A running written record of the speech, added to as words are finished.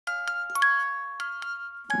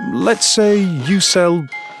Let's say you sell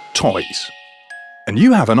toys. And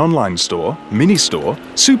you have an online store, mini store,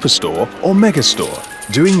 superstore or mega store,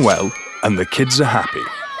 doing well, and the kids are happy.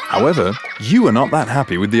 However, you are not that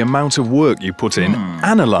happy with the amount of work you put in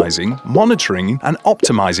analyzing, monitoring and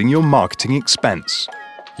optimizing your marketing expense.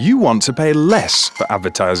 You want to pay less for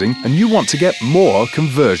advertising and you want to get more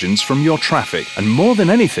conversions from your traffic. And more than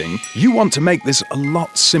anything, you want to make this a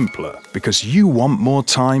lot simpler because you want more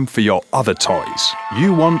time for your other toys.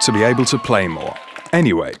 You want to be able to play more.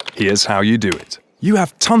 Anyway, here's how you do it. You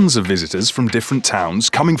have tons of visitors from different towns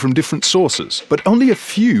coming from different sources, but only a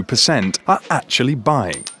few % are actually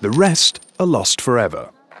buying. The rest are lost forever.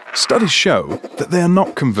 Studies show that they are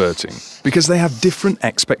not converting because they have different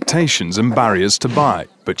expectations and barriers to buy.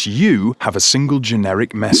 But you have a single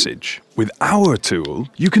generic message. With our tool,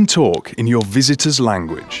 you can talk in your visitor's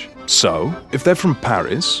language. So, if they're from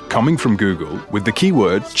Paris, coming from Google, with the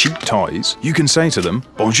keyword cheap toys, you can say to them,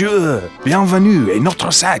 Bonjour, bienvenue et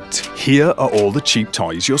notre site. Here are all the cheap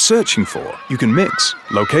toys you're searching for. You can mix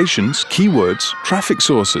locations, keywords, traffic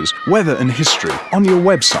sources, weather and history on your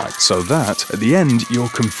website so that, at the end, your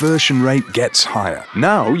conversion rate gets higher.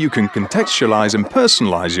 Now you can contextualize and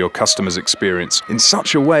personalize your customer's experience in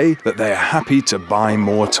such a way that they are happy to buy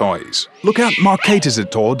more toys. Look at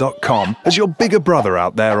Marketizator.com as your bigger brother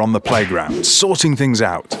out there on the playground, sorting things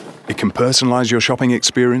out. It can personalize your shopping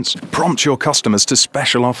experience, prompt your customers to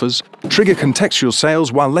special offers, trigger contextual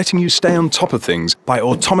sales while letting you stay on top of things by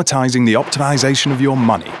automatizing the optimization of your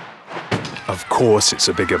money. Of course it's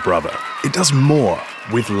a bigger brother. It does more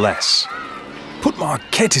with less. Put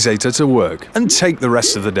Marketizator to work and take the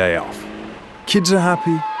rest of the day off. Kids are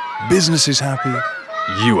happy, business is happy,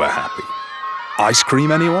 you are happy. Ice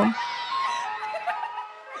cream, anyone?